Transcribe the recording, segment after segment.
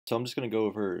So I'm just going to go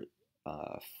over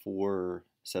four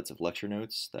sets of lecture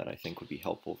notes that I think would be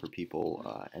helpful for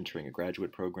people entering a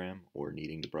graduate program or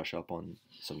needing to brush up on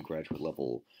some graduate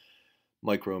level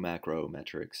micro, macro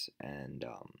metrics and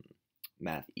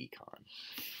math econ.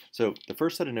 So the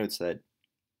first set of notes that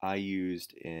I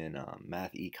used in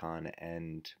math econ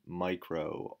and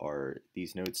micro are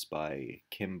these notes by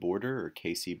Kim Border or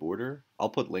KC Border. I'll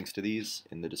put links to these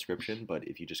in the description, but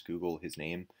if you just Google his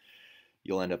name,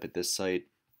 you'll end up at this site.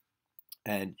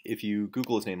 And if you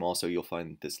Google his name also, you'll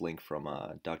find this link from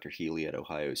Dr. Healy at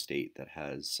Ohio State that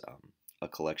has a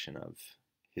collection of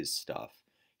his stuff.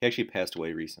 He actually passed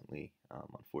away recently,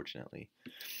 unfortunately.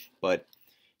 But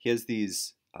he has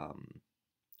these,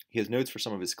 he has notes for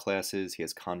some of his classes. He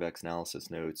has convex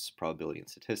analysis notes, probability and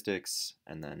statistics,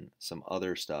 and then some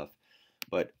other stuff.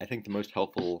 But I think the most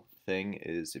helpful thing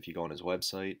is if you go on his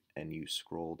website and you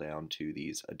scroll down to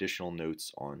these additional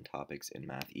notes on topics in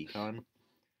math econ,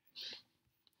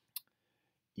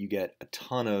 you get a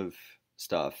ton of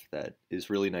stuff that is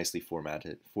really nicely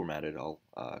formatted. I'll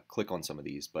click on some of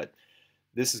these, but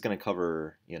this is going to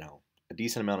cover, a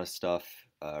decent amount of stuff,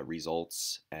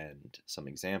 results, and some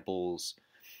examples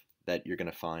that you're going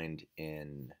to find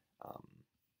in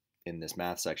this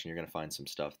math section. You're going to find some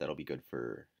stuff that'll be good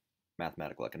for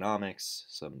mathematical economics,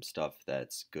 some stuff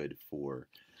that's good for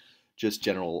just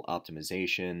general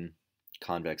optimization,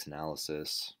 convex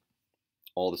analysis,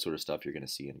 all the sort of stuff you're going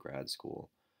to see in grad school.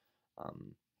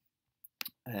 Um,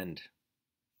 and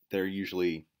they're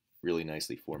usually really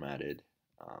nicely formatted.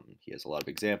 He has a lot of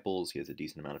examples. He has a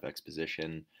decent amount of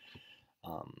exposition.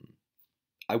 Um,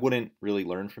 I wouldn't really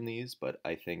learn from these, but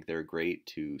I think they're great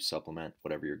to supplement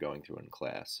whatever you're going through in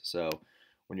class. So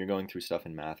when you're going through stuff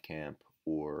in math camp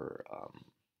or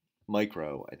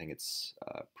micro, I think it's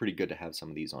pretty good to have some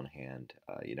of these on hand.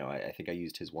 I think I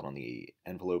used his one on the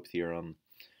envelope theorem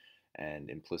and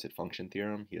implicit function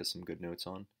theorem. He has some good notes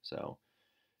on. So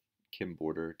Kim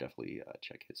Border, definitely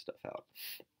check his stuff out.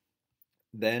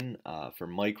 Then for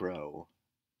micro,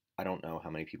 I don't know how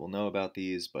many people know about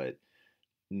these, but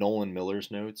Nolan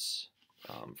Miller's notes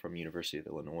from University of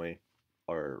Illinois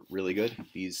are really good.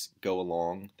 These go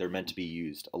along, they're meant to be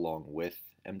used along with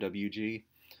MWG.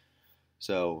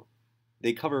 So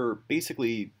they cover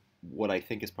basically what I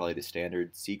think is probably the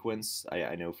standard sequence.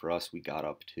 I know for us, we got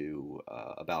up to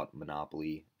about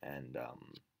monopoly and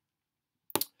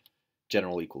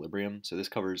general equilibrium. So this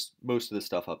covers most of the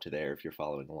stuff up to there if you're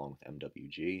following along with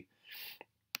MWG.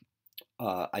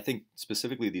 I think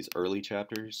specifically these early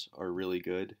chapters are really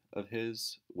good of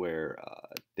his, where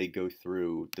they go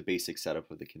through the basic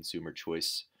setup of the consumer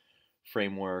choice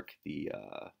framework, the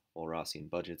Walrasian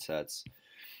budget sets,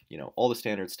 all the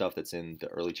standard stuff that's in the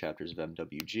early chapters of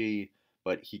MWG,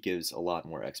 but he gives a lot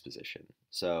more exposition.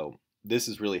 So this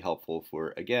is really helpful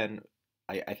for, again,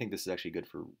 I think this is actually good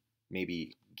for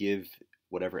maybe give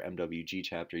whatever MWG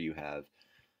chapter you have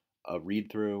a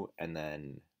read through, and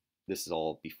then this is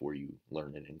all before you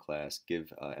learn it in class.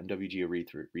 Give MWG a read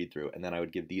through, and then I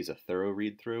would give these a thorough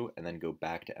read through, and then go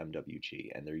back to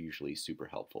MWG, and they're usually super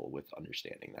helpful with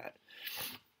understanding that.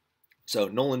 So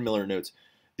Nolan Miller notes,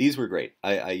 these were great.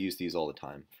 I use these all the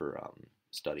time for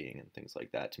studying and things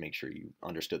like that to make sure you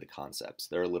understood the concepts.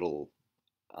 They're a little,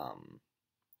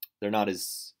 they're not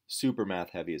as super math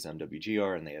heavy as MWG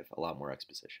are, and they have a lot more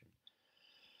exposition.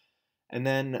 And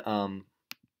then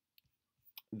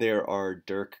there are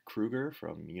Dirk Kruger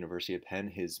from University of Penn,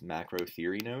 his macro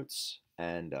theory notes.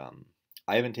 And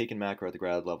I haven't taken macro at the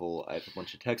grad level. I have a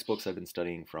bunch of textbooks I've been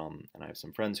studying from, and I have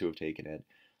some friends who have taken it.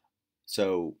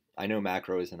 So I know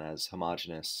macro isn't as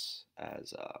homogenous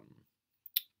as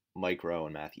micro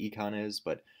and math econ is,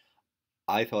 but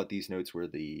I thought these notes were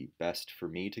the best for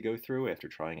me to go through after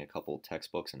trying a couple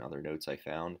textbooks and other notes I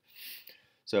found.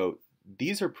 So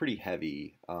these are pretty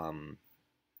heavy on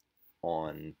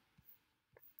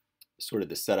sort of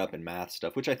the setup and math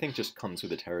stuff, which I think just comes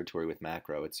with the territory with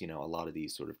macro. It's, a lot of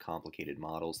these sort of complicated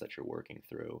models that you're working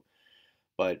through.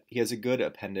 But he has a good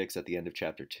appendix at the end of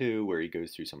chapter 2 where he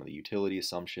goes through some of the utility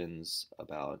assumptions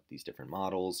about these different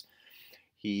models.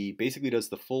 He basically does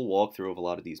the full walkthrough of a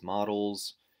lot of these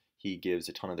models. He gives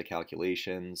a ton of the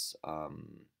calculations.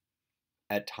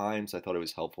 At times, I thought it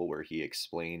was helpful where he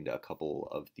explained a couple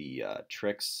of the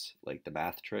tricks, like the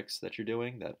math tricks that you're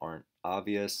doing that aren't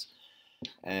obvious.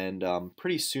 And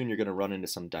pretty soon you're going to run into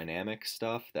some dynamic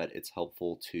stuff that it's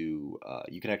helpful to,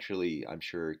 you can actually, I'm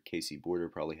sure KC Border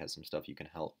probably has some stuff you can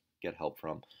get help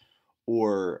from,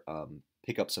 or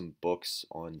pick up some books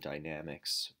on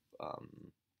dynamics,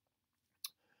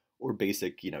 or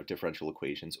basic, differential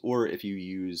equations, or if you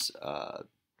use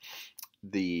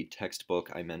the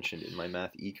textbook I mentioned in my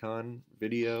Math Econ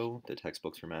video, the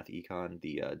textbooks for Math Econ,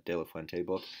 the De La Fuente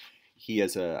book. He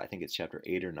has I think it's chapter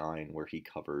 8 or 9, where he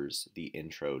covers the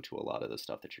intro to a lot of the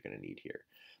stuff that you're going to need here.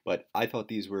 But I thought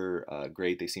these were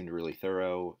great. They seemed really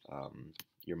thorough.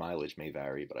 Your mileage may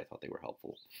vary, but I thought they were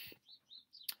helpful.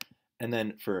 And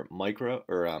then for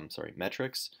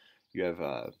metrics, you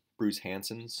have Bruce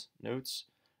Hansen's notes.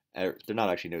 They're not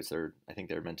actually notes. I think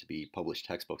they're meant to be published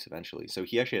textbooks eventually. So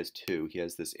he actually has two. He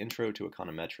has this Intro to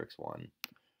Econometrics one,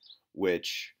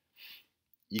 which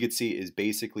you could see is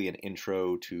basically an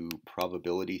intro to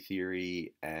probability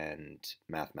theory and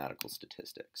mathematical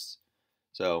statistics.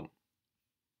 So,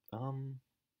 I don't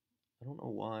know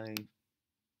why.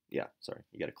 Yeah, sorry,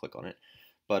 you got to click on it.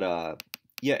 But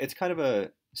yeah, it's kind of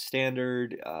a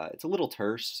standard. It's a little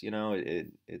terse, you know. It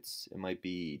might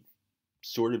be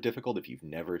sort of difficult if you've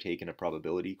never taken a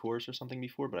probability course or something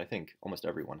before, but I think almost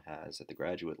everyone has at the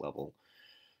graduate level.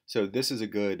 So this is a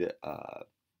good.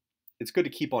 It's good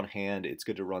to keep on hand. It's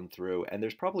good to run through, and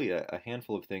there's probably a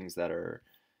handful of things that are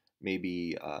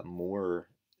maybe more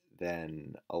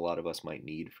than a lot of us might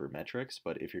need for metrics.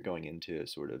 But if you're going into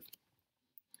sort of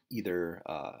either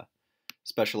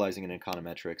specializing in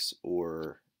econometrics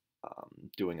or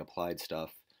doing applied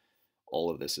stuff,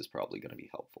 all of this is probably going to be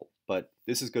helpful. But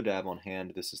this is good to have on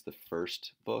hand. This is the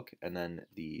first book, and then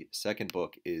the second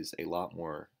book is a lot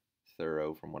more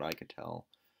thorough from what I could tell.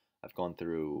 I've gone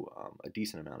through a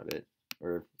decent amount of it,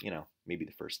 or, you know, maybe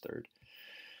the first third.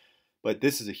 But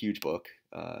this is a huge book.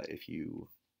 If you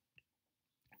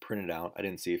print it out, I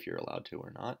didn't see if you're allowed to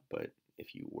or not, but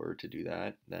if you were to do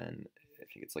that, then I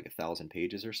think it's like 1,000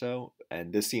 pages or so.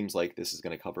 And this seems like this is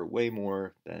going to cover way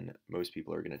more than most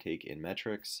people are going to take in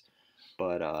metrics.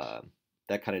 But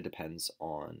that kind of depends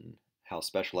on how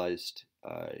specialized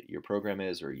your program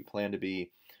is or you plan to be.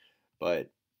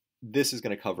 But this is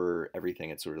going to cover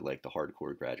everything at sort of like the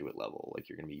hardcore graduate level. Like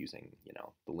you're going to be using, you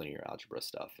know, the linear algebra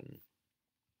stuff and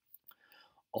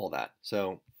all that.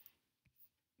 So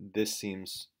this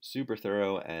seems super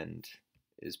thorough and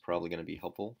is probably going to be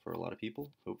helpful for a lot of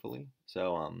people, hopefully.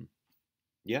 So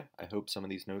yeah, I hope some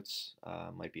of these notes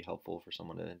might be helpful for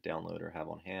someone to download or have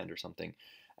on hand or something.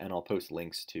 And I'll post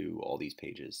links to all these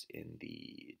pages in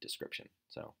the description.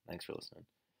 So thanks for listening.